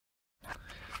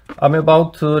I'm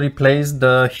about to replace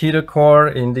the heater core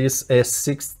in this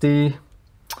S60.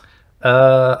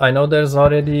 I know there's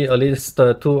already at least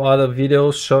 2 other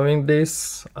videos showing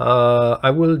this. I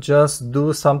will just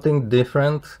do something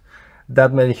different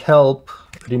that may help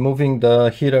removing the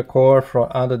heater core from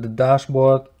under the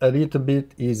dashboard a little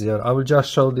bit easier. I will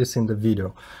just show this in the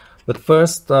video. But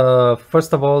first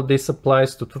of all, this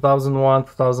applies to 2001,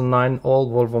 2009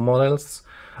 all Volvo models.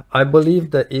 I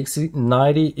believe the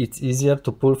XC90 it's easier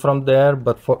to pull from there,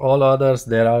 but for all others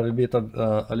there are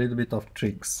a little bit of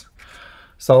tricks.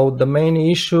 So the main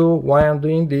issue why I'm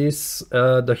doing this,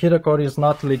 the heater core is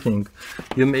not leaking.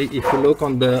 If you look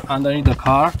on the underneath the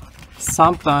car,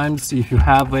 sometimes if you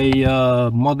have a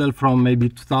model from maybe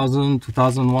 2000,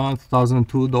 2001,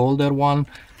 2002, the older one,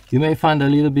 you may find a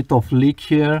little bit of leak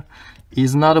here.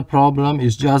 It's not a problem,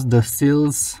 it's just the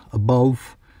seals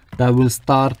above that will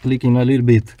start leaking a little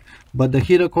bit. But the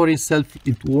heater core itself,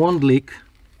 it won't leak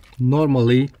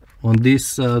normally on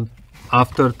this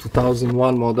after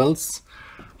 2001 models.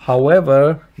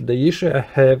 However, the issue I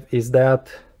have is that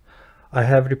I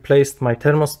have replaced my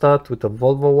thermostat with a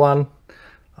Volvo one.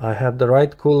 I have the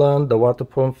right coolant, the water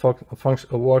pump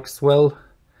works well.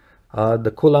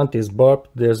 The coolant is burped,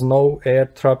 there's no air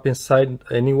trap inside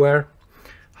anywhere.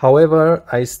 However,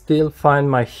 I still find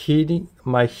my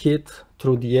heat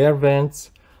through the air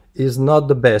vents is not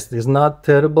the best. It's not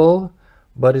terrible,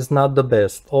 but it's not the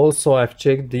best. Also, I've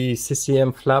checked the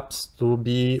CCM flaps to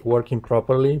be working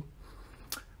properly.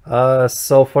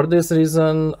 So for this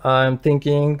reason, I'm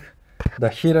thinking the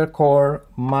heater core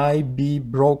might be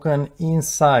broken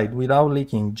inside without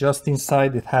leaking. Just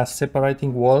inside it has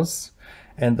separating walls,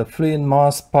 and the fluid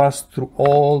must pass through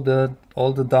all the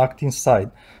duct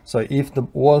inside. So if the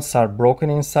walls are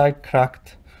broken inside,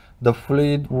 cracked, the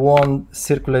fluid won't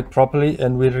circulate properly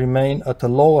and will remain at a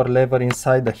lower level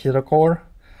inside the heater core,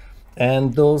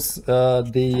 and those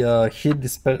heat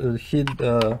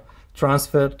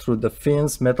transfer through the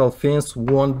fins, metal fins,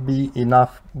 won't be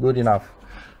good enough.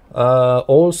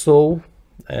 Also,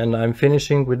 and I'm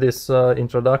finishing with this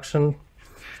introduction,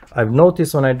 I've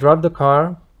noticed when I drive the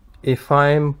car, if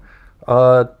I'm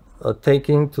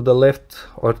taking to the left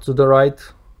or to the right,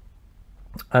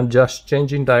 I'm just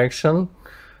changing direction,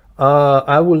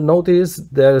 I will notice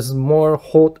there's more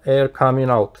hot air coming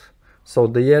out. So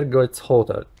the air gets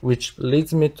hotter, which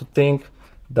leads me to think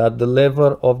that the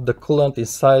level of the coolant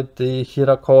inside the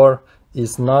heater core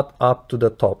is not up to the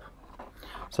top.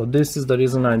 So this is the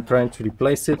reason I'm trying to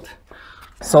replace it.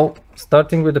 So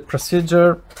starting with the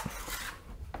procedure,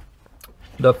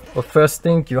 the first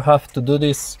thing you have to do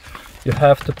this, you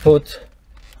have to put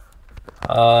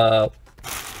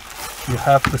you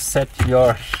have to set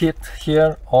your heat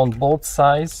here on both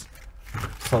sides.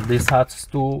 So this has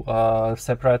two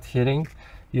separate heating.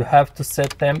 You have to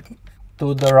set them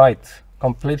to the right,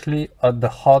 completely at the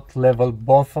hot level,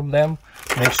 both of them.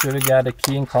 Make sure you get a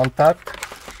key in contact.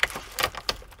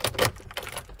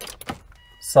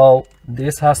 So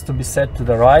this has to be set to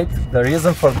the right. The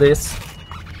reason for this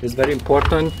is very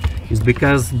important, is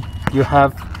because you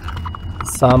have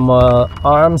some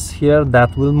arms here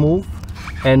that will move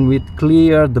and will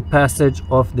clear the passage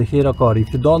of the heater core.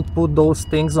 If you don't put those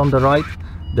things on the right,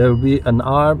 there will be an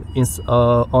arm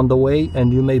on the way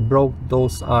and you may break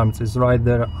those arms. It's right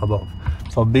there above.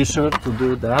 So be sure to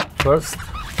do that first.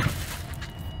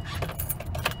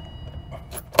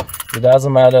 It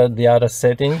doesn't matter the other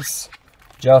settings,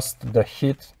 just the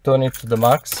heat, turn it to the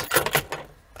max.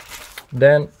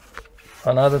 Then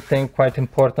another thing quite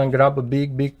important, grab a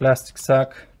big plastic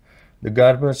sack, the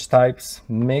garbage types.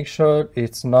 Make sure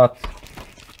it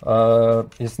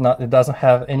doesn't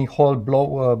have any hole,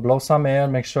 blow some air.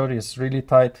 Make sure it's really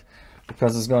tight,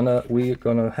 because we're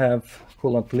gonna have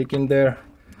coolant leak in there,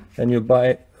 and you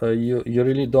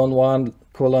really don't want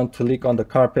coolant to leak on the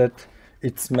carpet.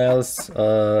 It smells,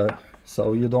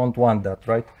 so you don't want that,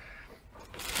 right?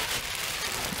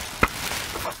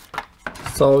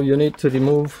 So you need to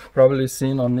remove, probably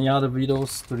seen on the other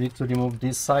videos, to remove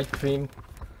this side trim.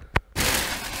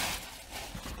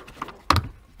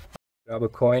 Grab a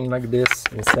coin like this,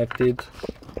 insert it.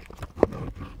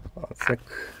 One sec.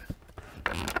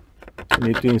 You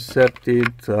need to insert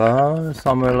it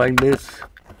somewhere like this,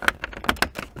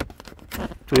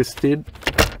 twist it,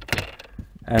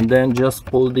 and then just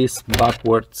pull this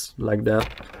backwards like that,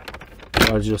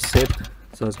 or just sit,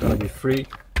 so it's gonna be free.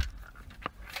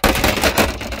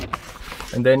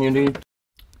 And then you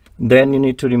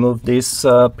need to remove this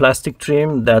plastic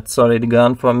trim that's already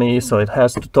gone for me, so it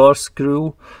has the Torx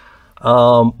screw.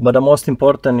 But the most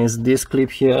important is this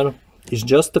clip here. it's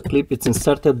just a clip, it's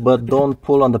inserted, but don't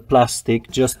pull on the plastic,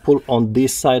 just pull on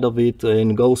this side of it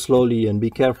and go slowly and be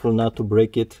careful not to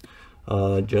break it.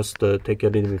 Just take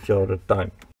it with your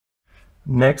time.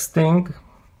 Next thing,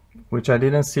 which I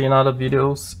didn't see in other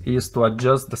videos, is to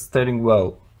adjust the steering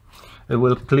wheel. It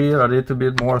will clear a little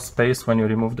bit more space when you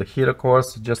remove the heater core,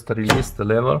 so just release the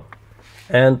lever.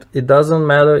 And it doesn't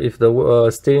matter if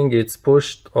the steering is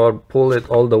pushed or pull it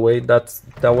all the way, that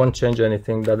won't change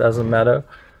anything, that doesn't matter.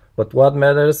 But what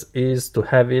matters is to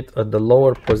have it at the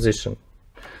lower position.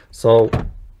 So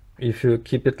if you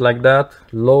keep it like that,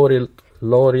 lower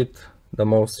it the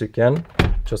most you can,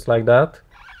 just like that,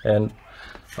 and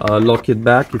lock it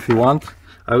back if you want.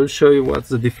 I will show you what's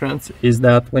the difference is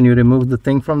that when you remove the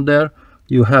thing from there,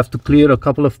 you have to clear a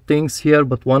couple of things here,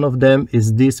 but one of them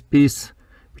is this piece,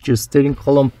 which is steering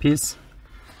column piece.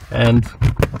 And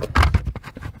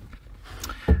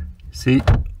see,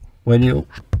 when you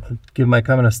give my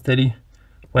camera steady,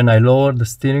 when I lower the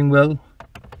steering wheel,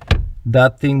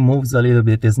 that thing moves a little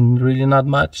bit. It's really not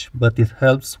much, but it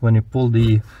helps. When you pull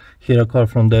the heater core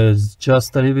from there, it's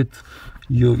just a little bit,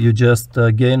 you just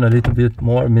gain a little bit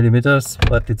more millimeters,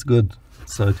 but it's good,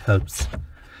 so it helps.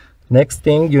 Next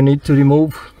thing you need to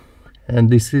remove, and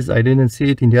this is, I didn't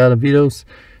see it in the other videos,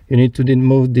 you need to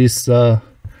remove this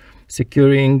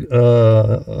securing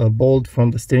bolt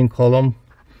from the steering column.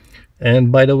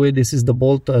 And by the way, this is the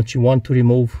bolt that you want to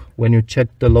remove when you check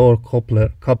the lower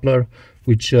coupler,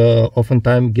 which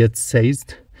oftentimes gets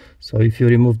seized. So if you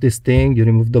remove this thing, you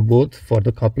remove the bolt for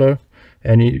the coupler,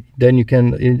 and then you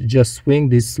can just swing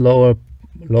this lower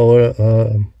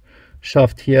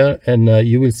shaft here, and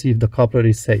you will see if the coupler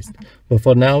is seized. But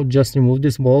for now, just remove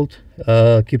this bolt,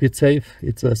 keep it safe.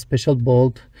 It's a special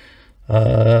bolt.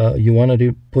 You want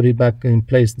to put it back in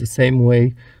place the same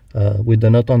way with the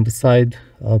nut on the side.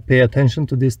 Pay attention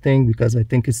to this thing because I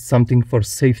think it's something for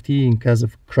safety in case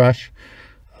of crash.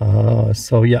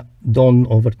 So yeah, don't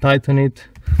over tighten it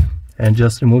and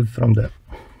just remove it from there.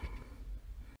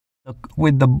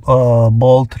 With the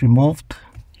bolt removed,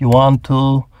 you want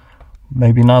to,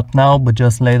 maybe not now, but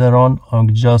just later on, or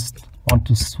just want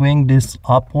to swing this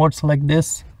upwards like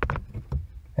this.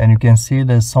 And you can see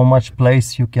there's so much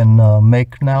place you can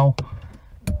make now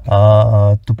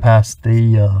to pass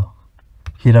the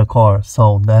heater core.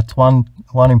 So that's one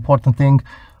important thing.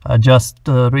 Just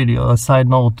really a side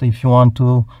note, if you want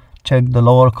to check the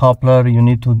lower coupler, you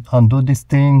need to undo this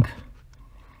thing.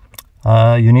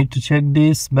 You need to check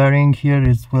this bearing here.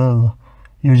 It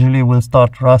usually will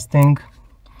start rusting,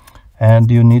 and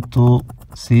you need to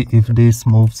see if this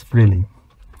moves freely.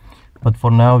 But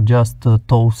for now, just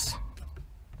toss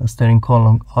the steering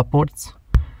column upwards.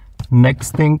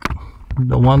 Next thing,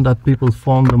 the one that people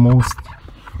found the most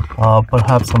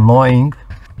perhaps annoying,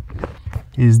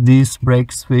 is this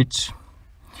brake switch,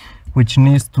 which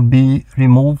needs to be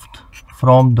removed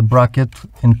from the bracket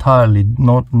entirely,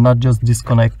 not just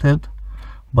disconnected,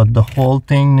 but the whole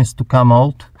thing needs to come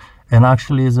out, and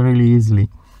actually is really easily.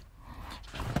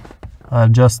 I'll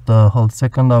just hold a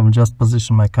second, I will just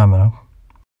position my camera.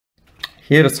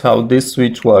 Here's how this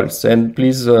switch works, and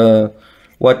please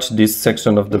watch this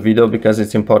section of the video because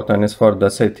it's important. It's for the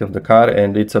safety of the car,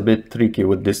 and it's a bit tricky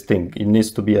with this thing. It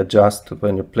needs to be adjusted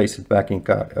when you place it back in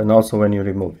car, and also when you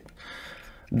remove it.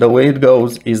 The way it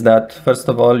goes is that first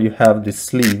of all you have this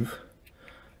sleeve,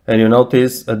 and you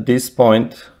notice at this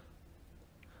point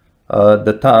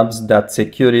the tabs that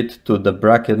secure it to the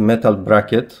bracket, metal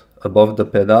bracket above the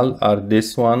pedal are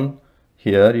this one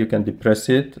here. You can depress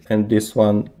it, and this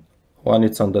one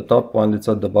it's on the top, one it's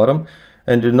at the bottom.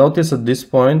 And you notice at this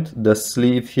point the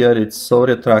sleeve here, it's so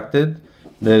retracted,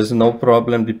 there's no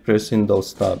problem depressing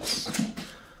those tabs.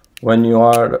 When you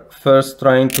are first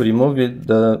trying to remove it,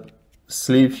 the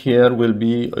sleeve here will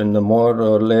be in a more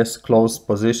or less closed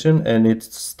position, and it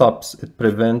stops, it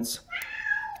prevents,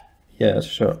 yeah,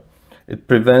 sure, it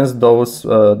prevents those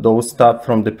tabs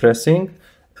from depressing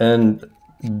and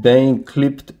being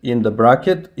clipped in the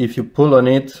bracket. If you pull on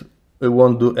it, it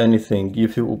won't do anything.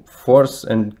 If you force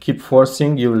and keep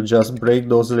forcing, you will just break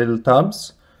those little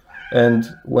tabs. And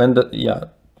when the, yeah,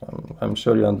 I'm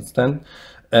sure you understand.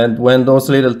 And when those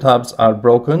little tabs are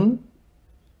broken,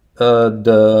 the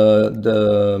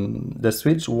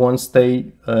switch won't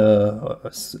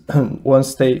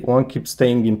keep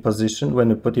staying in position when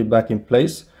you put it back in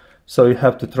place. So you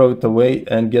have to throw it away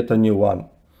and get a new one.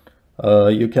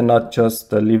 You cannot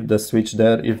just leave the switch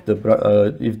there if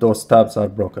those tabs are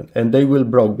broken, and they will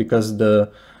break because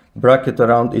the bracket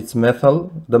around it's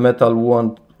metal. The metal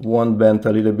won't bend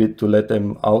a little bit to let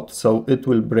them out, so it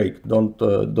will break. Don't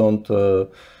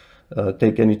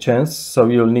take any chance. So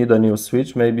you'll need a new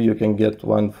switch. Maybe you can get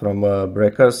one from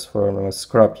breakers, from a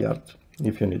scrapyard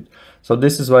if you need. So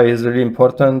this is why it's really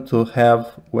important to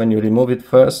have, when you remove it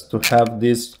first, to have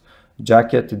this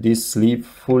jacket, this sleeve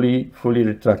fully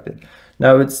retracted.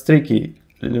 Now it's tricky.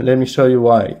 Let me show you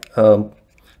why.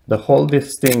 The whole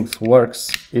this thing works.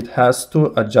 It has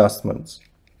two adjustments.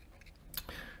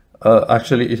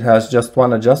 Actually, it has just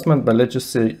one adjustment, but let's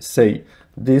just say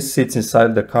this sits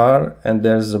inside the car and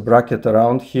there's a bracket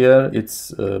around here.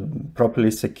 It's properly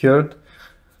secured.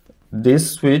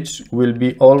 This switch will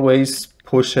be always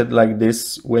pushed like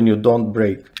this when you don't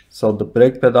brake. So the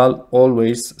brake pedal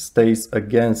always stays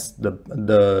against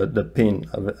the pin,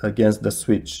 against the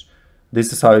switch.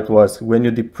 This is how it was. When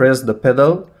you depress the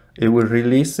pedal, it will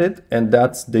release it, and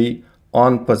that's the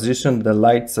on position. The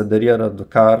lights at the rear of the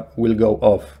car will go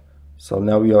off. So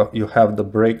now you have the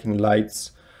braking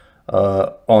lights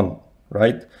on,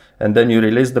 right? And then you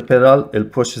release the pedal,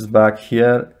 it pushes back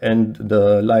here, and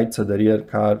the lights of the rear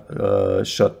car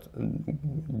shut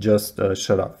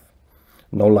off.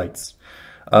 No lights.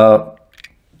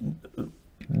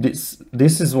 This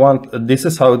is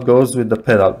how it goes with the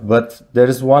pedal. But there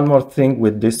is one more thing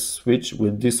with this switch,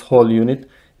 with this whole unit,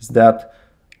 is that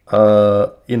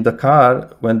in the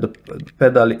car, when the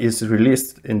pedal is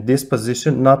released in this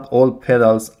position, not all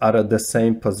pedals are at the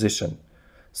same position.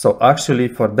 So actually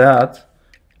for that,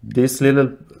 this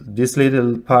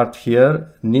little part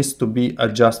here needs to be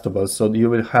adjustable. So you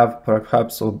will have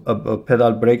perhaps a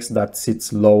pedal brakes that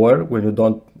sits lower when you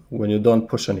don't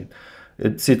push on it.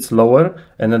 It sits lower,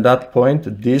 and at that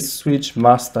point this switch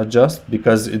must adjust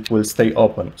because it will stay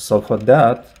open. So for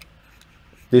that,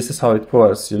 this is how it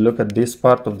works. You look at this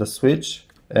part of the switch,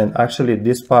 and actually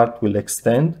this part will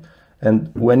extend, and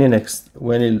when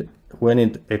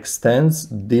it extends,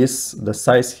 the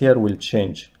size here will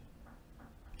change.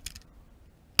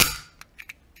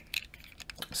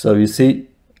 So you see,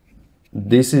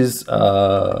 this is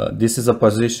a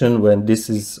position when this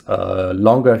is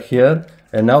longer here,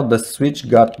 and now the switch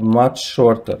got much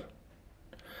shorter.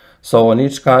 So on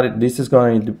each car, this is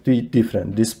going to be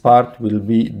different. This part will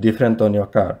be different on your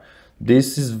car.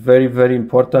 This is very, very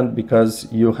important because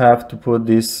you have to put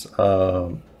this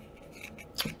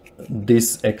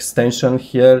this extension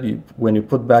here. When you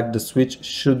put back the switch,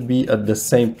 should be at the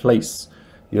same place.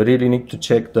 You really need to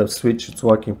check the switch it's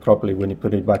working properly when you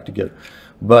put it back together.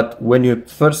 But when you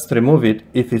first remove it,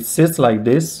 if it sits like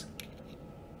this,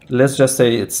 let's just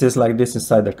say it sits like this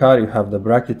inside the car, you have the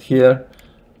bracket here,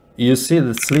 you see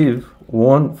the sleeve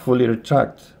won't fully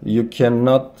retract. You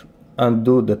cannot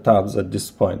undo the tabs at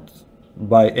this point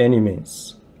by any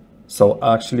means. So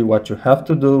actually what you have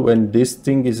to do when this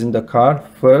thing is in the car,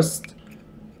 first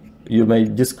you may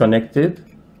disconnect it,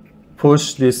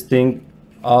 push this thing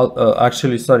out,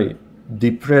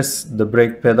 depress the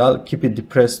brake pedal, keep it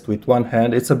depressed with one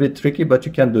hand. It's a bit tricky, but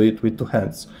you can do it with two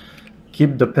hands.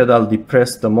 Keep the pedal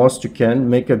depressed the most you can,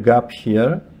 make a gap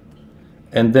here,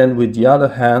 and then with the other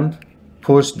hand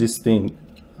push this thing.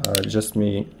 Let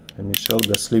me show.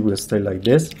 The sleeve will stay like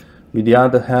this. With the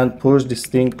other hand push this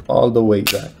thing all the way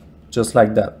back, just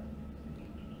like that.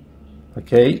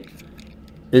 Okay,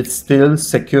 it's still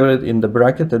secured in the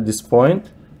bracket at this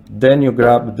point. Then you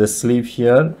grab the sleeve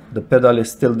here, the pedal is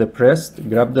still depressed,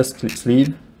 grab the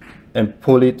sleeve and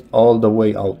pull it all the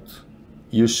way out.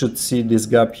 You should see this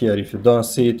gap here. If you don't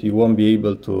see it, you won't be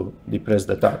able to depress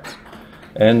the tabs.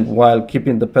 And while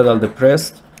keeping the pedal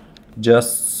depressed,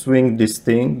 just swing this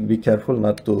thing. Be careful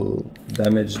not to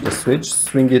damage the switch.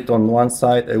 Swing it on one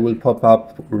side, it will pop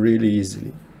up really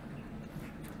easily.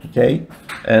 Okay,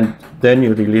 and then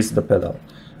you release the pedal.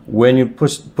 When you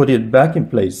put it back in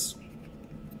place,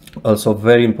 also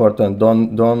very important,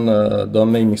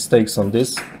 don't make mistakes on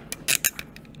this.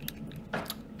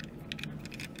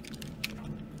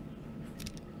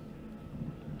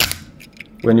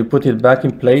 When you put it back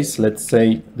in place, let's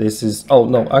say this is, oh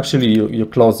no, actually you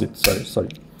close it, sorry.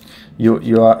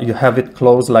 You have it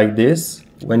closed like this.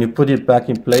 When you put it back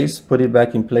in place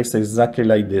exactly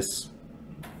like this.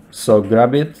 So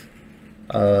grab it,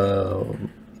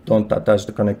 don't attach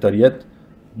the connector yet,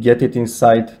 get it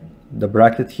inside the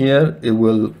bracket here. It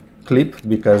will clip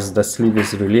because the sleeve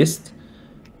is released.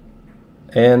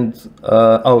 And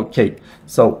okay,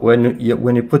 so when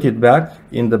you put it back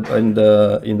in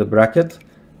the bracket,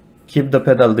 keep the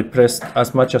pedal depressed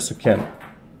as much as you can.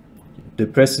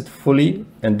 Depress it fully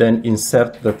and then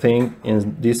insert the thing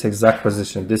in this exact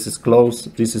position. This is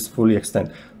closed, this is fully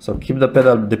extended. So keep the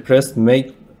pedal depressed,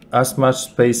 make as much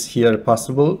space here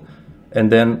possible,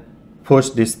 and then push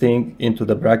this thing into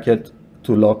the bracket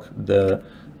to lock the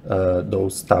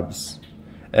those tabs.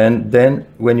 And then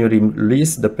when you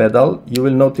release the pedal, you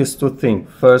will notice two things.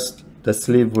 First, the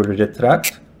sleeve will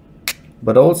retract,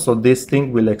 but also this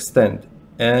thing will extend,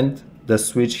 and the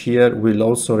switch here will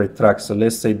also retract. So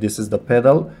let's say this is the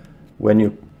pedal. When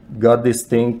you got this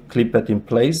thing, clip it in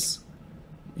place,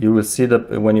 you will see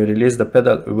that when you release the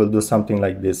pedal, it will do something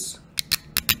like this.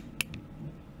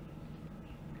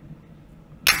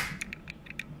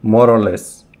 More or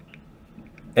less.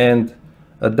 And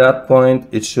at that point,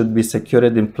 it should be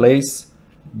secured in place.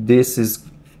 This is,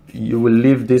 you will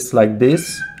leave this like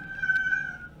this.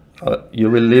 You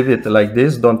will leave it like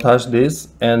this, don't touch this,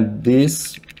 and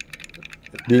this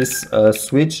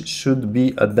switch should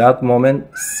be at that moment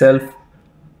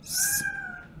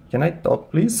can I talk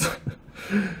please?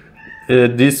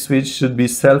 This switch should be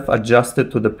self-adjusted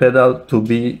to the pedal to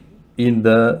be in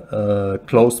the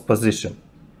closed position.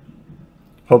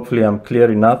 Hopefully I'm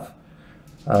clear enough.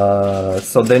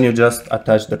 So then you just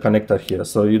attach the connector here,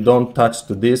 so you don't touch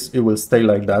to this, it will stay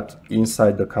like that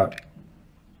inside the car.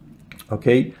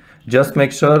 Okay, just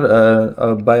make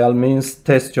sure, by all means,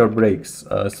 test your brakes.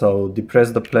 So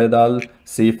depress the pedal,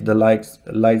 see if the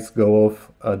lights go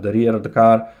off at the rear of the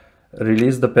car,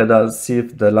 release the pedal, see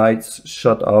if the lights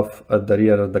shut off at the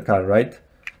rear of the car, right?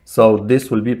 So this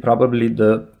will be probably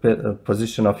the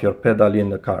position of your pedal in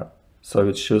the car. So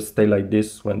it should stay like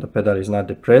this when the pedal is not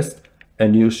depressed,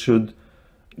 and you should,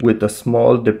 with a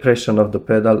small depression of the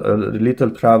pedal, a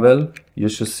little travel, you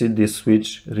should see this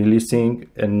switch releasing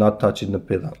and not touching the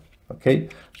pedal. Okay,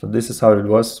 so this is how it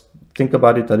was. Think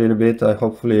about it a little bit.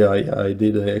 Hopefully I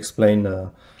did explain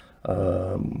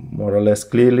more or less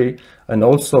clearly. And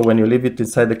also, when you leave it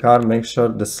inside the car, make sure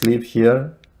the sleeve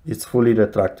here is fully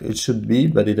retracted. It should be,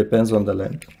 but it depends on the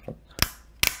length.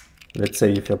 Let's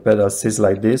say if your pedal sits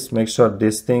like this, make sure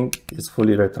this thing is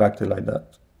fully retracted like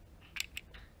that.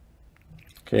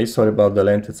 Okay, sorry about the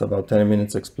length, it's about 10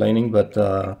 minutes explaining, but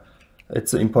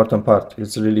it's an important part.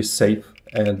 It's really safe.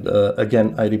 And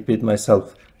again, I repeat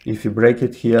myself, if you break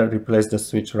it here, replace the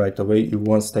switch right away. It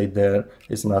won't stay there.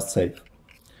 It's not safe.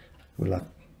 Good luck.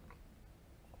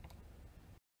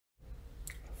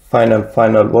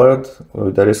 Final word,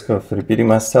 with the risk of repeating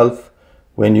myself.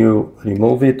 When you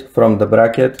remove it from the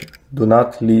bracket, do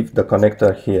not leave the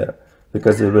connector here,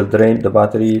 because it will drain the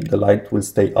battery. The light will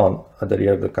stay on at the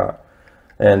rear of the car.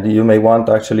 And you may want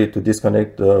actually to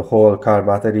disconnect the whole car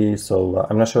battery. So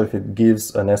I'm not sure if it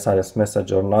gives an SRS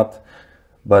message or not,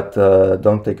 but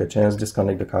don't take a chance,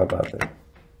 disconnect the car battery.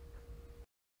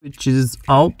 Which is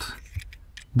out.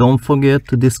 Don't forget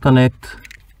to disconnect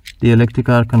the electric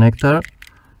car connector,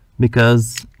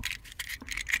 because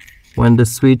when the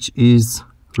switch is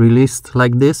released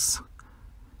like this,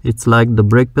 it's like the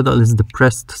brake pedal is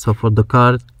depressed. So for the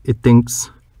car, it thinks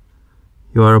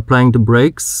you are applying the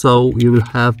brakes, so you will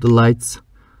have the lights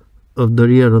of the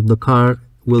rear of the car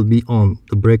will be on,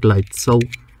 the brake lights. So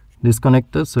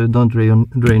disconnect it so you don't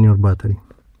drain your battery.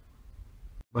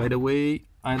 By the way,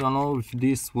 I don't know if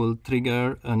this will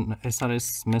trigger an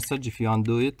SRS message if you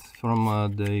undo it from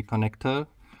the connector.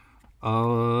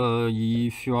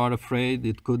 If you are afraid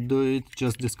it could do it,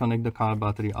 just disconnect the car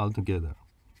battery altogether.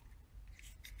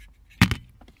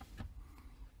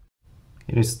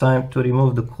 It is time to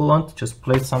remove the coolant. Just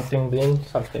place something in,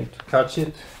 something to catch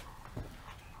it.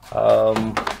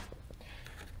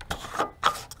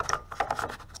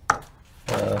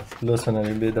 Loosen a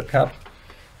little bit the cap,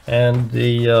 and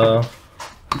the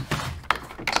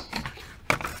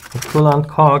coolant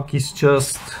cock is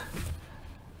just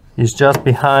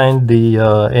behind the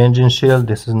engine shield.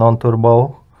 This is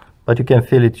non-turbo, but you can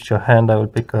feel it with your hand. I will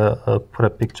put a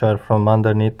picture from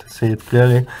underneath to see it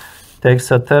clearly.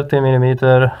 Takes a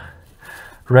 30mm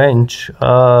wrench.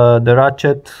 The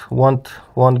ratchet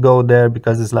won't go there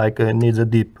because it's like it needs a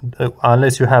deep,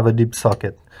 unless you have a deep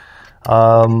socket.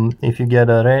 If you get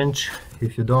a wrench,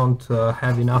 if you don't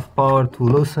have enough power to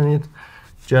loosen it,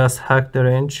 just hack the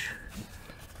wrench.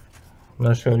 I'm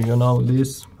not sure you know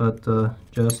this, but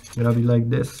just grab it like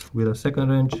this with a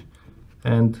second wrench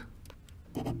and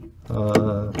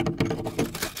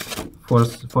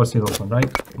force it open,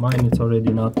 right? Mine it's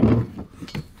already not too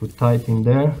tight in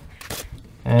there.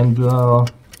 And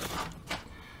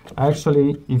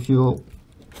actually, if you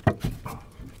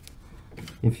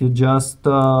just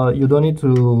you don't need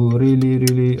to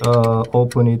really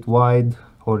open it wide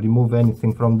or remove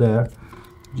anything from there,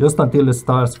 just until it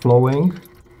starts flowing.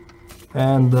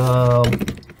 And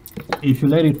if you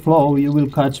let it flow, you will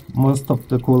catch most of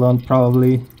the coolant,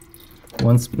 probably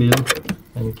one spill,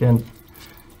 and you can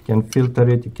filter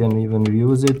it. You can even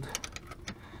reuse it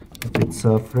if it's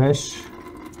fresh.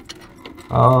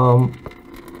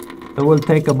 It will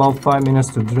take about 5 minutes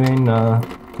to drain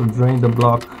to drain the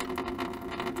block.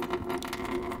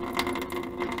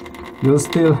 You'll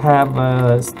still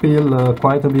have spill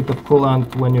quite a bit of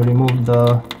coolant when you remove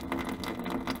the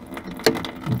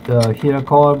heater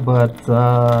core, but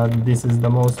this is the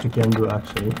most you can do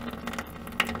actually.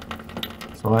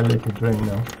 So I'll let it drain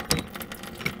now.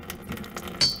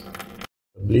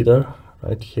 Bleeder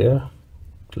right here.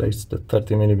 Place the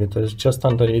 30 millimeters just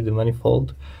underneath the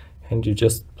manifold, and you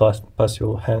just pass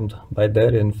your hand by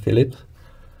there and fill it.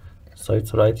 So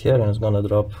it's right here, and it's gonna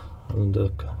drop under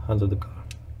the car.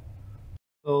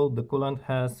 So the coolant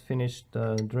has finished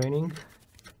draining.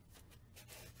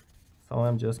 So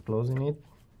I'm just closing it.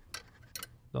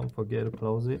 Don't forget to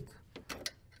close it.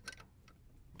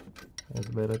 It's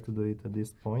better to do it at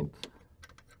this point.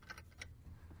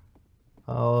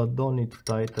 Don't need to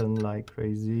tighten like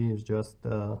crazy. It's just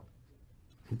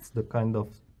it's the kind of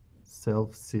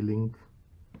self-sealing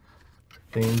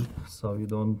thing, so you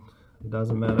don't. It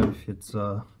doesn't matter if it's.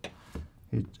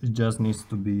 It just needs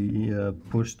to be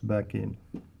pushed back in.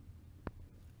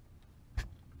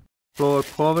 Floor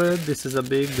covered. This is a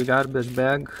big garbage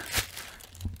bag,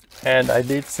 and I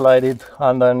did slide it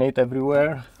underneath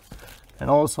everywhere, and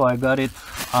also I got it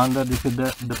under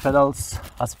the pedals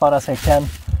as far as I can,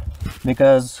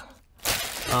 because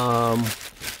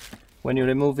when you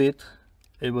remove it,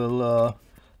 it will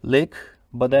leak.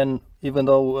 But then even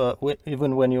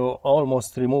when you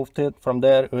almost removed it from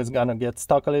there, it's gonna get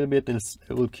stuck a little bit. It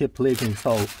will keep leaking.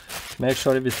 So make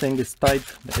sure everything is tight,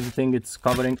 everything is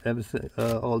covering everything,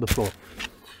 all the floor.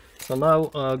 So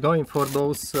now going for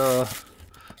those.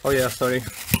 Oh yeah, sorry.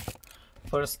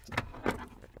 First,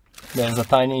 there's a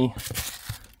tiny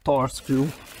Torx screw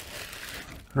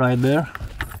right there.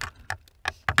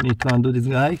 Need to undo this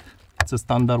guy. It's a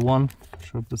standard one,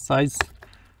 sure the size.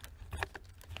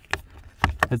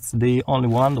 It's the only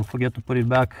one. Don't forget to put it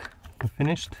back when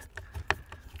finished.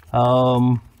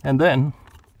 And then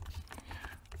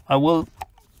I will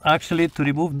actually, to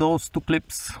remove those two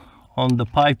clips on the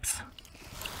pipes,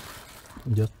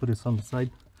 just put this on the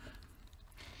side.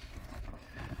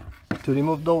 To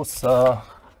remove those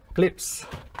clips,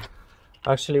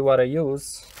 actually what I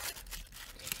use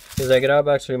is I grab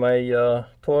actually my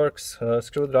Torx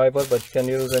screwdriver, but you can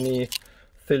use any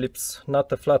Phillips, not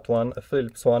a flat one, a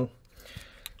Phillips one.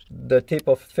 The tip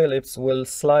of Phillips will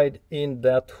slide in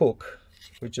that hook,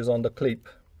 which is on the clip,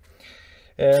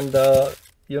 and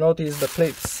you notice the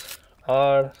clips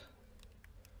are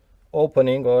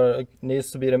opening, or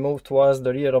needs to be removed towards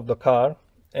the rear of the car,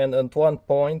 and at one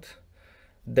point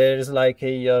there is like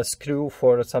a screw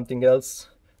for something else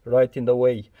right in the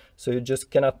way, so you just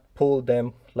cannot pull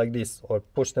them like this or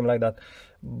push them like that.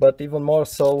 But even more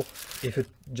so, if you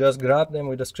just grab them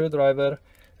with a screwdriver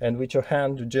and with your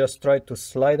hand you just try to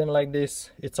slide them like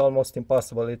this, it's almost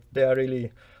impossible. They are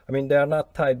really, I mean, they are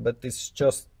not tight, but it's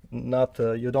just not,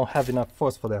 you don't have enough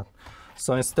force for that.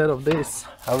 So instead of this,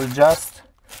 I will just,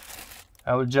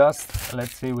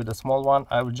 let's see, with the small one,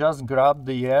 I will just grab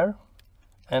the air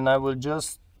and I will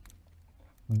just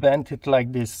bend it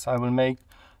like this. I will make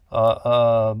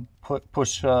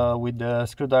push with the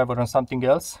screwdriver on something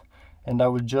else, and I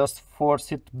will just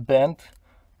force it bent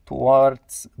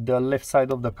towards the left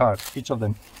side of the car, each of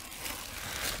them.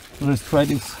 Let's try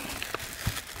this.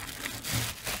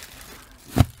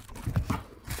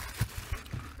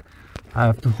 I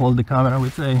have to hold the camera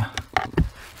with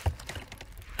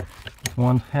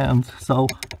one hand, so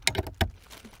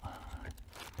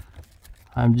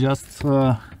I'm just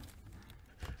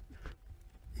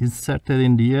inserted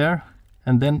in the air,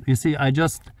 and then you see I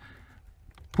just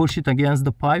push it against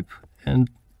the pipe and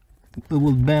it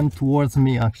will bend towards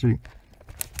me actually.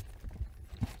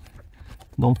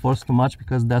 Don't force too much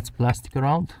because that's plastic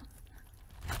around.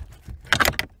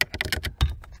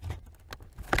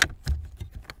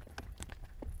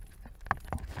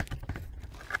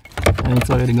 And it's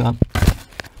already gone.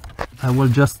 I will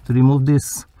just remove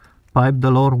this pipe, the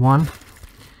lower one,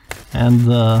 and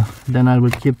then I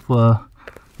will keep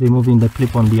removing the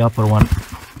clip on the upper one.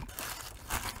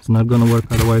 It's not gonna work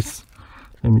otherwise.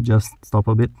 Let me just stop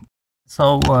a bit.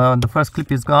 So the first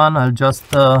clip is gone. I'll just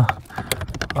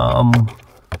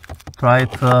try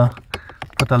to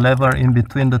put a lever in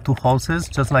between the two hoses,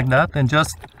 just like that, and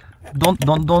just don't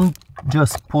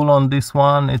just pull on this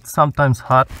one. It's sometimes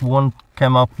hot, won't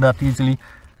come up that easily,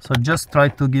 so just try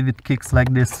to give it kicks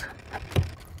like this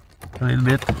a little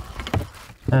bit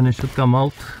and it should come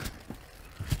out.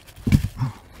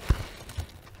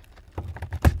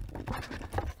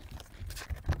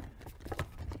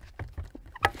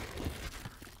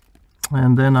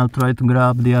 And then I'll try to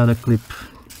grab the other clip.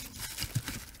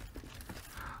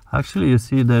 Actually, you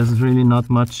see there's really not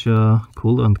much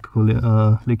coolant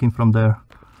leaking from there.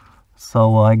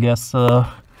 So I guess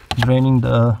draining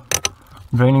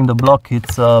the block,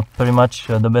 it's pretty much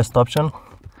the best option.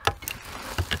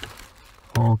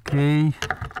 Okay,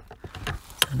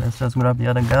 let's just grab the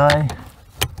other guy.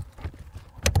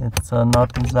 It's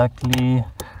not exactly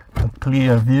a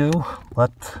clear view,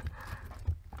 but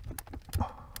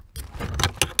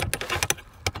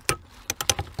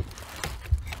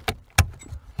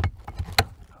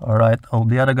alright. Oh,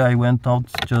 the other guy went out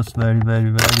just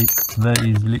very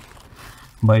easily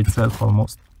by itself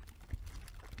almost.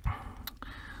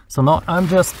 So now I'm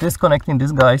just disconnecting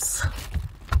these guys.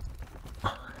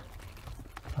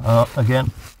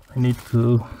 Again, I need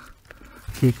to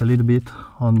kick a little bit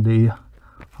on the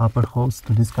upper hose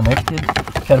to disconnect it.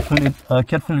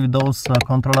 Carefully with those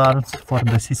controllers for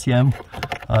the CCM.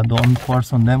 Don't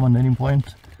force on them on any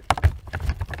point.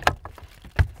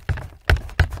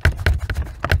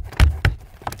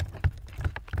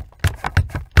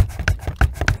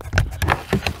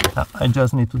 I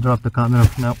just need to drop the camera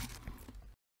now.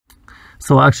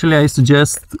 So actually I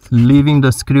suggest leaving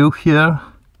the screw here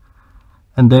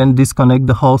and then disconnect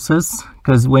the hoses,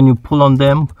 because when you pull on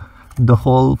them the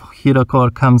whole heater core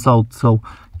comes out. So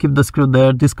keep the screw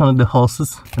there, disconnect the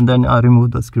hoses, and then I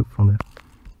remove the screw from there.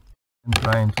 I'm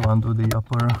trying to undo the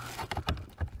upper.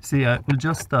 See, I will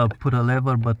just put a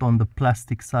lever, but on the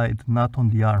plastic side, not on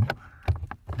the arm.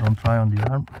 Don't try on the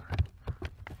arm.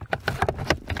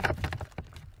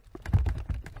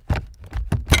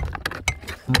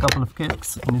 A couple of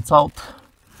kicks and it's out.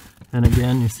 And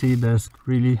again, you see there's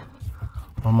really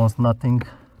almost nothing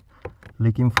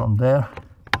leaking from there.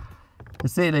 You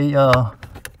see the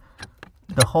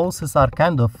hoses are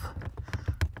kind of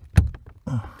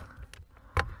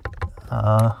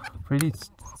pretty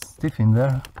stiff in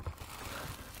there.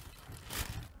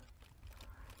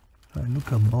 If I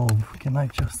look above, can I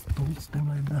just toast them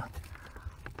like that?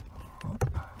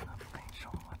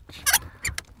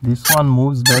 This one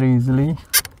moves very easily.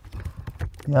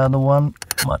 The other one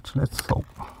much less so.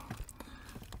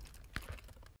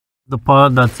 The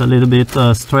part that's a little bit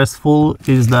stressful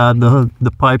is that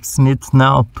the pipes need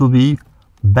now to be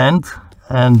bent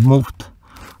and moved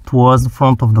towards the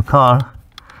front of the car,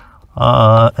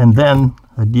 and then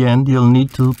at the end you'll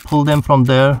need to pull them from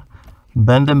there,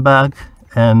 bend them back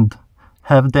and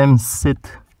have them sit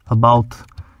about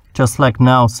just like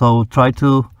now. So try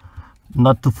to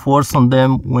not to force on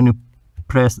them when you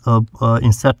press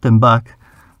insert them back.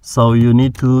 So you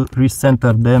need to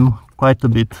recenter them quite a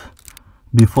bit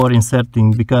before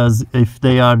inserting, because if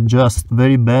they are just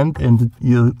very bent and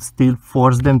you still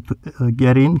force them to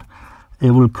get in,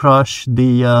 it will crush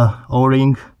the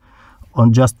o-ring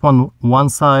on just one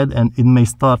side and it may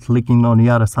start leaking on the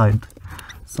other side.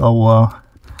 So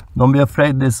don't be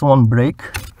afraid this won't break,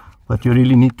 but you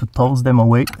really need to toss them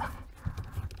away.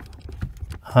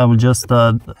 I will just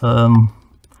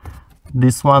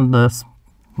this one,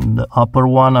 the upper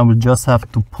one, I will just have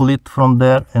to pull it from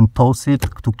there and toss it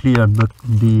to clear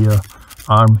the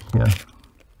arm here.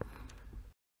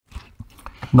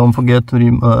 Don't forget to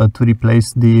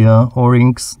replace the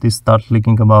o-rings. They start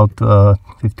leaking about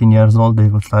 15 years old, they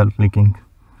will start leaking.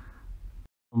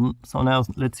 So now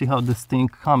let's see how this thing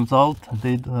comes out.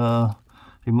 They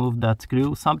remove that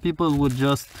screw. Some people would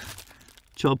just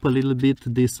chop a little bit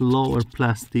this lower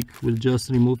plastic. We'll just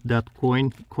remove that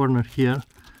corner here.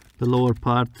 The lower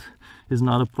part is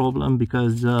not a problem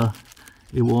because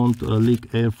it won't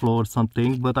leak airflow or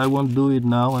something, but I won't do it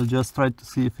now. I'll just try to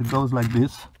see if it goes like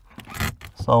this.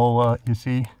 So you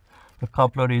see the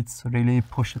coupler, it's really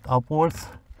push it upwards.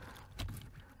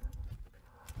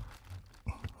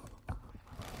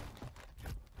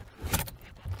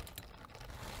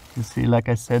 You see, like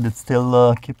I said, it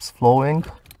still keeps flowing.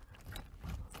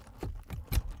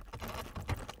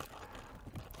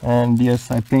 And yes,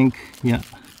 I think, yeah,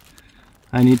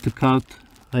 I need to cut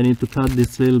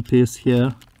this little piece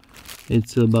here.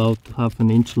 It's about ½ an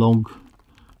inch long,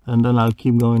 and then I'll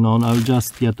keep going on. I'll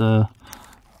just get a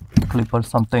clip or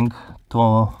something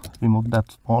to remove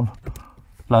that small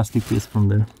plastic piece from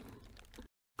there.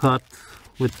 Cut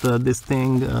with this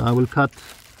thing. I will cut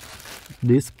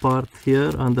this part here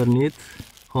underneath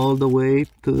all the way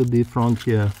to the front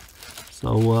here.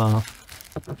 So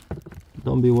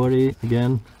don't be worried.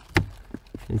 Again,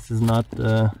 this is not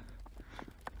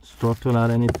structural or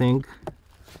anything.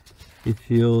 If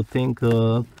you think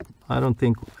I don't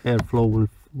think airflow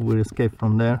will escape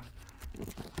from there,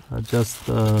 just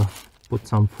put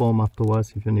some foam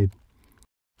afterwards if you need.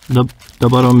 The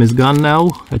bottom is gone now.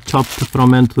 I chopped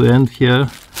from end to end here.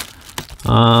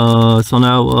 So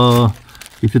now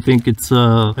If you think it's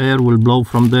air will blow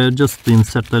from there, just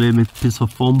insert a little bit piece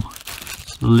of foam.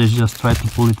 So let's just try to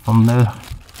pull it from there.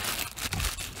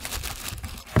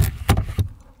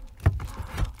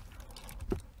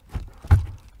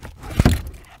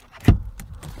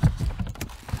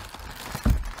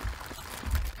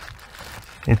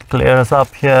 It clears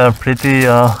up here pretty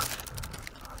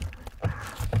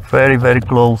very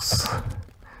close.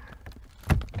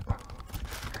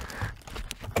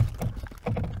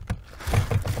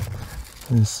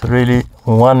 It's really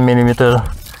 1 millimeter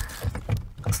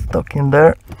stuck in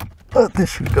there. This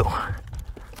should go.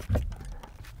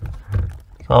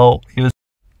 So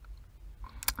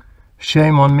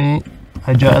shame on me,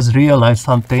 I just realized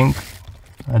something.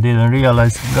 I didn't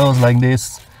realize it goes like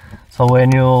this. So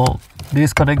when you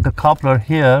disconnect the coupler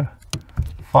here,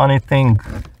 funny thing,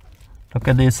 look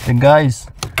at this,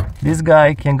 this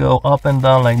guy can go up and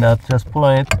down like that. Just pull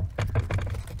on it,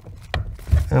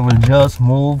 it will just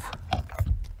move,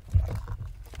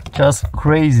 just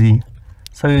crazy.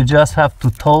 So you just have to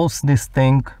toast this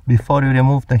thing before you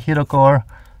remove the heater core.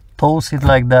 Toast it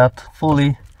like that,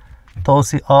 fully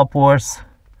toast it upwards,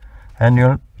 and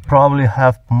you'll probably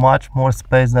have much more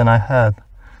space than I had.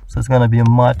 So it's gonna be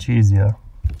much easier.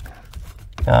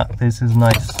 Yeah, this is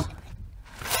nice.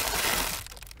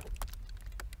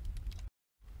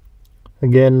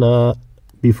 Again,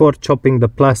 before chopping the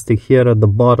plastic here at the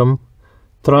bottom,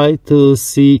 try to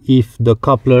see if the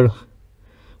coupler,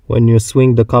 when you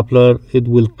swing the coupler, it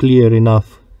will clear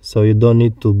enough, so you don't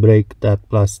need to break that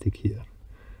plastic here.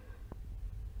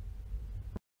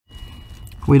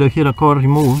 With the heater core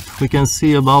removed, we can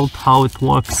see about how it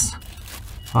works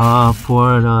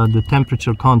for the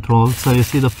temperature control. So you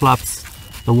see the flaps,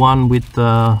 the ones with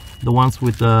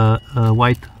the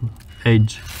white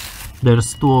edge.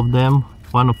 There's two of them,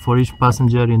 one for each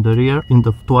passenger in the rear,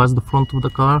 towards the front of the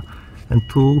car, and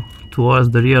two towards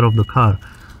the rear of the car.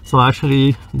 So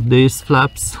actually these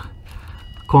flaps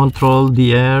control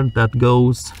the air that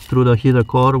goes through the heater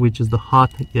core, which is the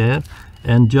hot air,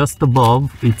 and just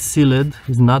above it's sealed.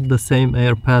 It's not the same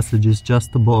air passage, it's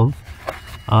just above.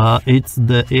 It's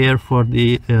the air for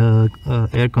the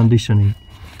air conditioning,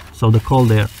 so the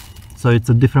cold air. So it's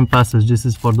a different passage. This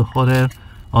is for the hot air.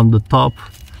 On the top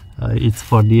it's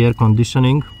for the air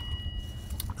conditioning.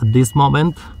 At this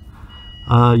moment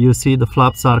you see the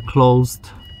flaps are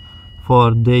closed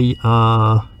for the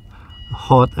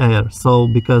hot air. So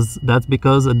because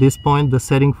at this point the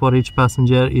setting for each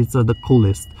passenger is the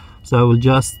coolest. So I will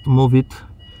just move it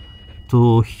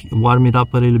to warm it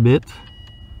up a little bit.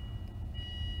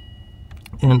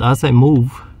 And as I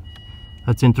move,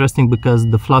 that's interesting because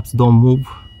the flaps don't move.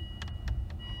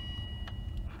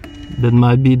 That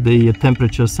might be the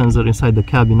temperature sensor inside the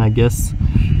cabin, I guess.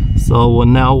 So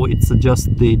now it's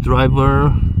just the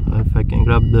driver. If I can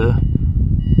grab the,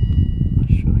 I'm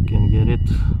sure I can get it.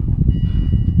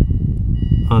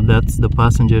 That's the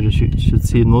passenger. You should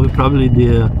see it moving. Probably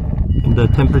the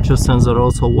temperature sensor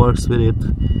also works with it.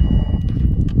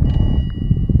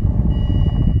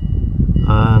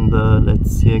 And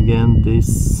let's see again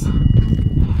this.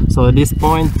 So at this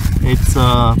point it's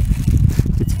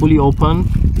fully open,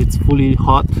 it's fully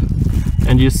hot,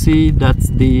 and you see that's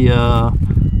the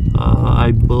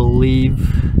I believe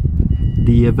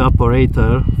the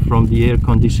evaporator from the air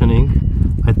conditioning.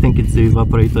 I think it's the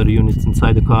evaporator units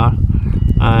inside the car,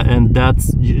 and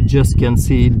that's, you just can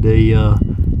see the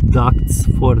ducts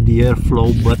for the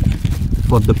airflow, but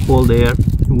for the cold air,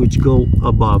 which go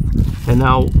above. And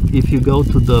now if you go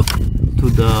to the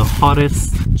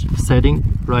hottest setting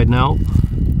right now,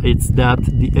 it's that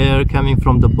the air coming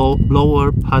from the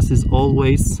blower passes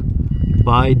always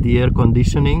by the air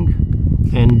conditioning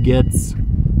and gets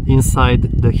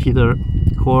inside the heater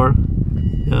core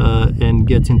and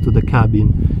gets into the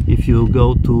cabin. If you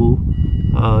go to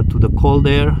the cold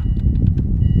air,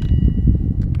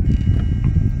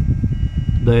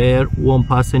 the air won't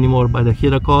pass anymore by the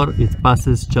heater core, it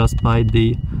passes just by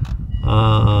the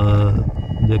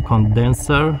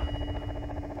condenser.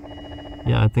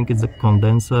 Yeah, I think it's a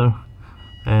condenser,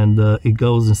 and it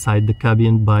goes inside the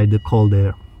cabin by the cold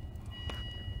air.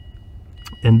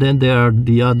 And then there are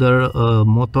the other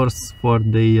motors for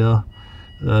the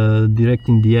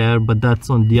directing the air, but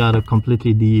that's on the other,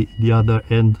 completely the other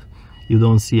end. You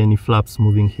don't see any flaps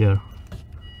moving here.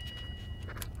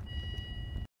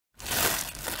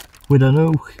 With a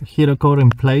new heater core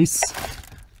in place,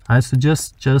 I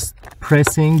suggest just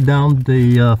pressing down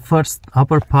the first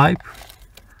upper pipe,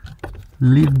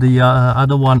 leave the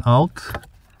other one out,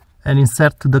 and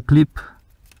insert the clip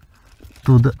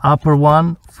to the upper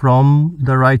one from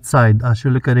the right side. I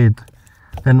should look at it.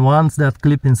 Then once that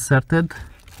clip inserted,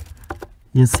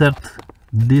 insert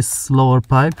this lower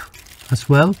pipe as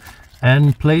well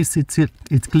and place its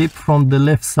clip from the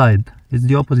left side. It's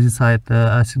the opposite side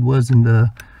as it was in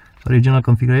the original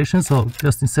configuration, so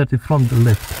just insert it from the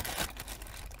left.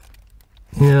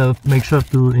 Yeah, make sure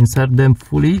to insert them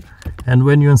fully, and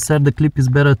when you insert the clip, it's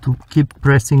better to keep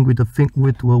pressing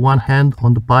with one hand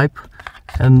on the pipe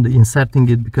and inserting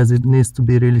it, because it needs to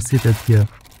be really seated here.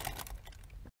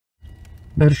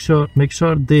 Make sure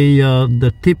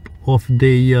the tip of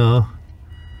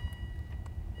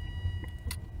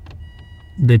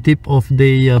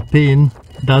the pin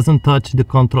doesn't touch the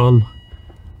control,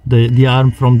 the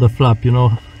arm from the flap. You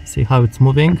know, see how it's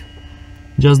moving?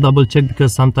 Just double check,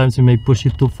 because sometimes you may push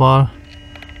it too far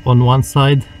on one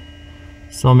side,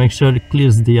 so make sure it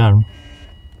clears the arm.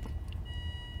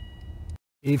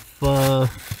 If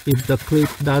the clip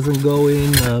doesn't go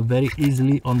in very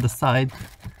easily on the side,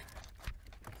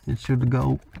 it should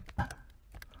go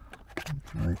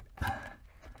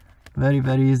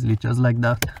very easily, just like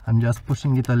that. I'm just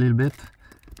pushing it a little bit,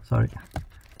 sorry,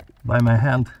 by my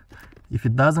hand. If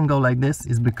it doesn't go like this,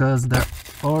 it's because the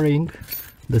O-ring,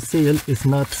 the seal, is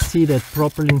not seated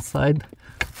properly inside.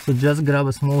 So just grab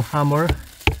a small hammer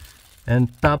and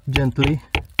tap gently,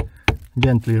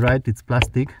 right? It's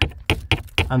plastic,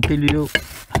 until you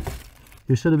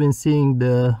should have been seeing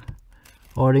the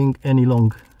O-ring any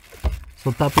long.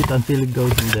 So tap it until it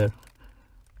goes in there.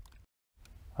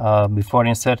 Before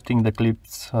inserting the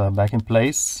clips back in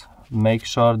place, make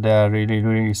sure they are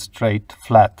really straight,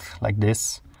 flat, like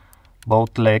this.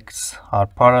 Both legs are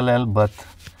parallel, but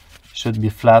should be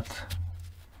flat.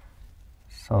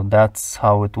 So that's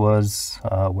how it was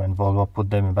when Volvo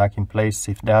put them back in place.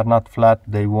 If they are not flat,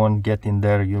 they won't get in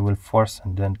there. You will force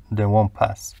and then they won't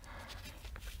pass.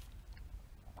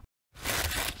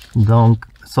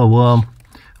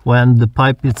 When the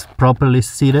pipe is properly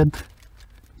seated,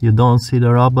 you don't see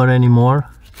the rubber anymore,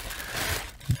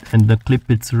 and the clip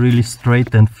is really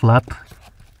straight and flat.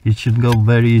 It should go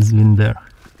very easily in there.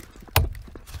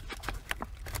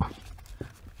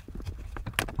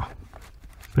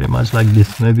 Pretty much like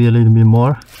this, maybe a little bit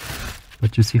more,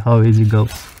 but you see how easy it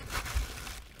goes.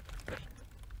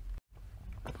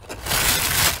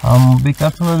 Be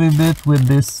careful a little bit with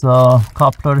this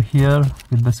coupler here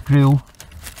with the screw.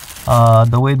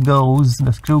 The way it goes,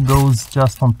 the screw goes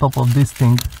just on top of this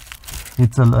thing.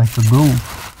 It's like a groove.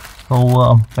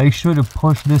 So make sure to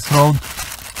push this rod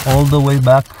all the way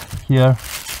back here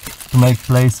to make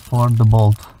place for the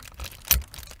bolt.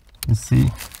 You see,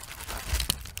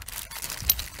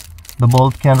 the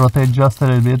bolt can rotate just a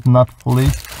little bit, not fully.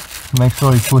 Make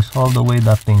sure you push all the way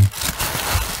that thing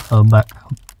back.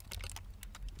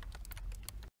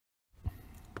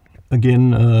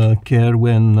 Again, care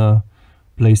when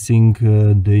placing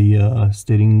the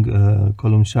steering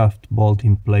column shaft bolt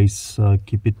in place.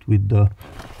 Keep it with the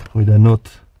nut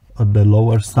at the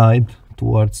lower side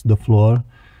towards the floor,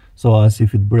 so as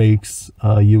if it breaks,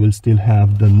 you will still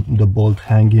have the bolt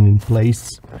hanging in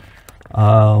place.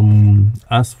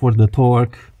 As for the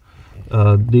torque,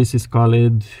 this is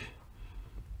called,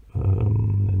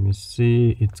 let me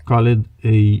see, it's called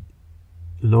a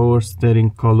lower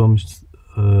steering column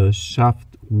shaft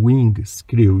wing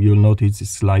screw. You'll notice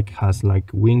it's has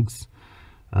wings,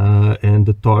 and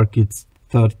the torque, it's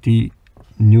 30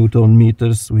 Newton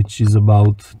meters, which is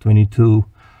about 22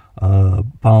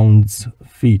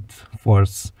 pounds-feet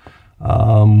force.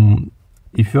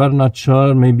 If you are not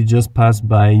sure, maybe just pass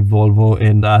by Volvo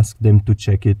and ask them to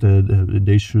check it.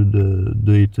 They should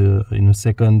do it in a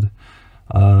second.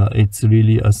 It's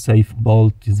really a safe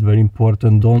bolt. It's very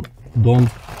important. Don't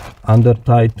under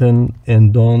tighten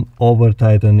and don't over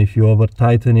tighten. If you over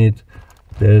tighten it,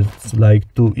 there's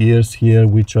like two ears here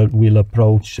which will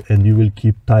approach, and you will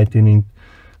keep tightening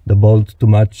the bolt too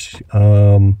much.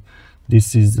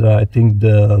 This is I think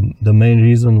the main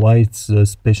reason why it's a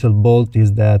special bolt,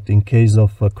 is that in case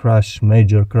of a crash,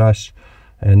 major crash,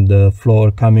 and the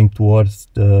floor coming towards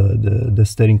the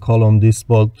steering column, this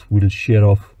bolt will shear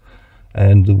off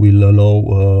and will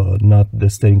allow not the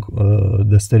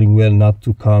steering wheel not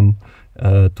to come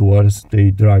towards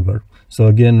the driver. So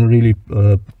again, really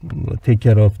take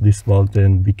care of this bolt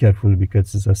and be careful,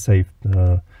 because it's a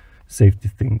safety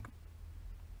thing.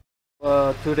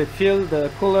 To refill the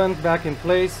coolant back in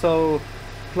place, so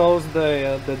close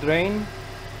the drain.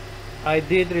 I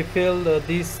did refill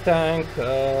this tank.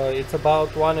 It's about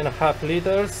 1.5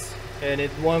 liters, and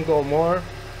it won't go more.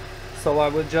 So I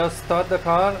will just start the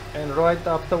car, and right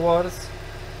afterwards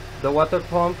the water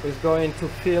pump is going to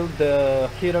fill the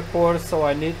heater core, so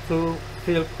I need to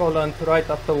fill coolant right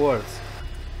afterwards.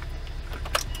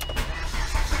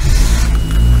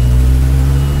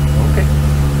 Okay.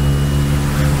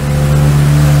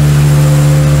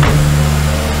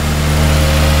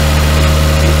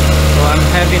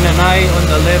 eye on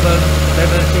the level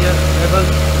here, level.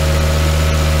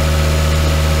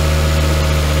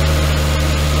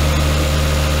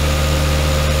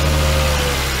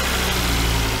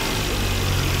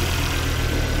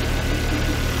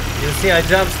 You see, I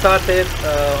jump started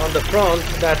on the front.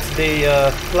 That's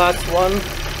the plus one.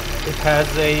 It has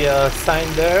a sign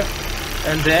there,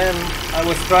 and then I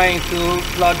was trying to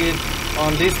plug it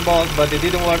on this bolt, but it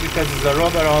didn't work because there's a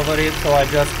rubber over it, so I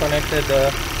just connected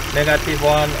the negative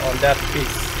one on that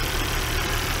piece.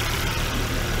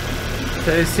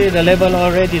 So you see the level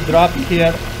already dropped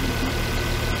here,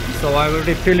 so I will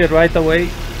refill it right away.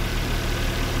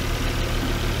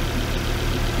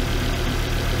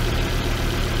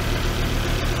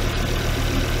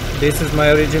 This is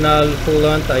my original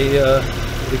coolant. I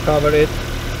recovered it.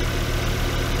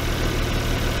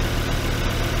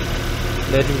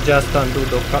 Let me just undo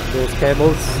those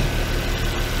cables.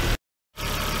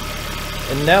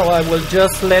 And now I will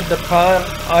just let the car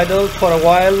idle for a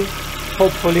while.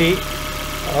 Hopefully,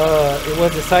 it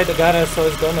was inside the garage, so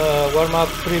it's gonna warm up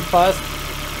pretty fast.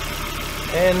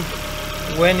 And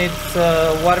when it's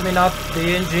warming up,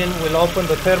 the engine will open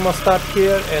the thermostat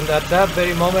here, and at that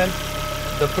very moment,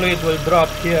 the fluid will drop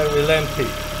here, will empty.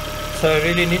 So I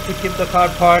really need to keep the car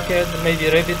parked, maybe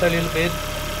rev it a little bit,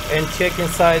 and check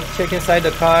inside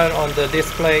the car on the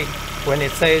display when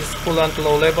it says coolant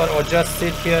low level, or just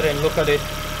sit here and look at it.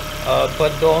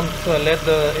 But don't let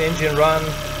the engine run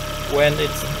when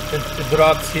it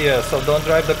drops here. So don't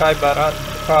drive the car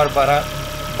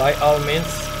by all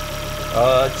means.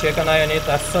 Check an eye on it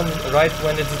as soon, right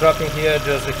when it's dropping here,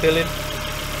 just refill it.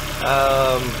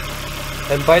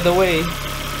 And by the way,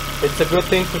 it's a good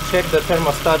thing to check the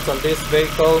thermostats on this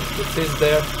vehicle. It says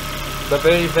there. The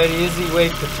very easy way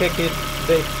to check it,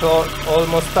 they thought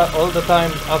almost all the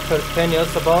time after 10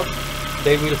 years about,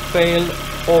 they will fail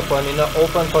open. In an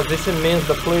open position means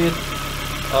the fluid,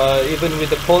 even with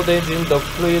the cold engine, the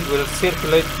fluid will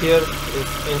circulate here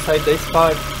inside this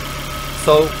pipe.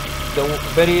 So the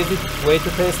very easy way to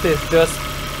test is just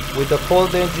with the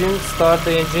cold engine, start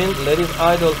the engine, let it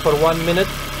idle for 1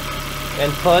 minute,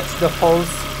 and touch the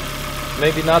hose,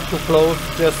 maybe not too close,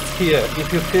 just here.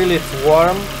 If you feel it's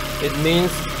warm, it means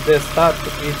the start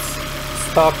it's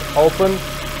stuck open,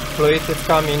 fluid is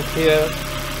coming here,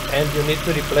 and you need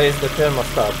to replace the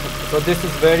thermostat. So this is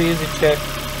very easy check.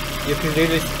 If you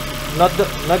really not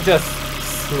just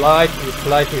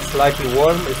slightly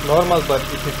warm, it's normal, but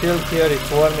if you feel here it's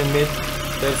warm, it means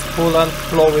there's coolant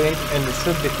flowing, and it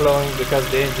should be flowing because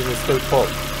the engine is still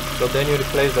cold. So then you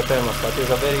replace the thermostat.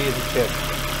 It's a very easy check.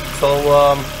 So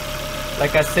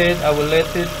like I said, I will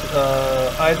let it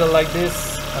idle like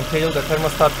this until the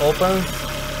thermostat opens.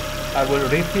 I will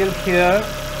refill here.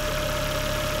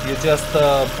 You just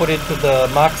put it to the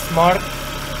max mark,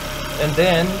 and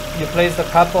then you place the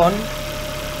cap on,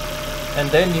 and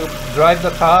then you drive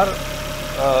the car.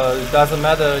 It doesn't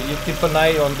matter, you keep an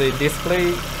eye on the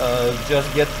display.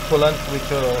 Just get coolant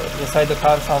with inside the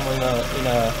car, some in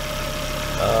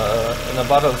a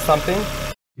bottle or something.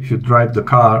 If you drive the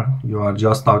car, you are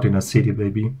just out in a city,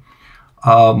 baby.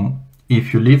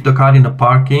 If you leave the car in the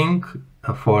parking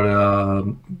for a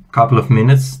couple of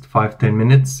minutes, 5-10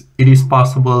 minutes, it is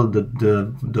possible that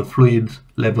the fluid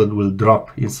level will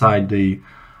drop inside the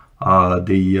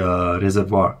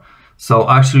reservoir. So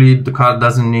actually the car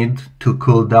doesn't need to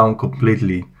cool down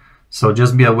completely. So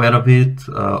just be aware of it,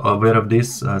 aware of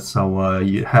this. So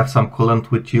you have some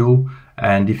coolant with you,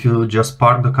 and if you just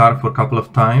park the car for a couple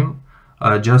of times,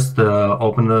 just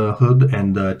open the hood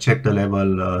and check the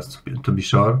level to be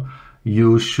sure.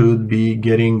 You should be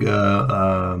getting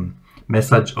a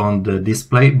message on the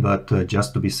display, but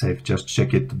just to be safe, just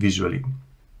check it visually.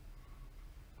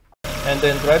 And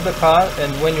then drive the car,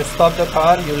 and when you stop the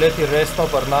car, you let it rest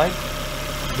overnight.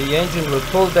 The engine will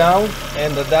cool down,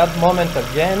 and at that moment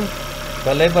again,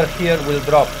 the lever here will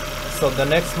drop. So the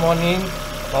next morning,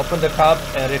 open the cap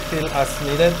and refill as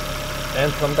needed,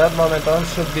 and from that moment on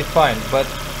should be fine. But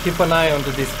keep an eye on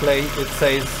the display.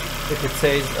 If it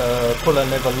says coolant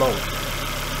level low,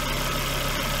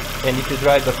 and if you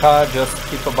drive the car, just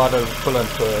keep a bottle of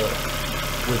coolant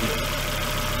with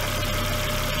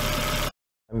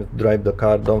you. Drive the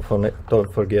car, don't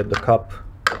forget the cap,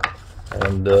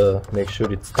 and make sure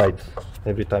it's tight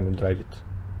every time you drive it,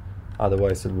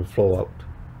 otherwise it will flow out.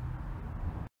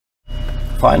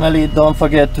 Finally, don't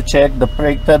forget to check the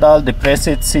brake pedal, depress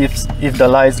it, see if the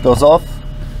lights goes off,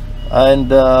 and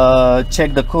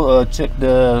check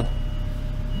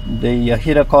the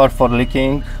heater core for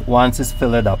leaking once it's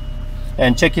filled up,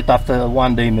 and check it after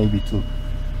 1 day, maybe 2.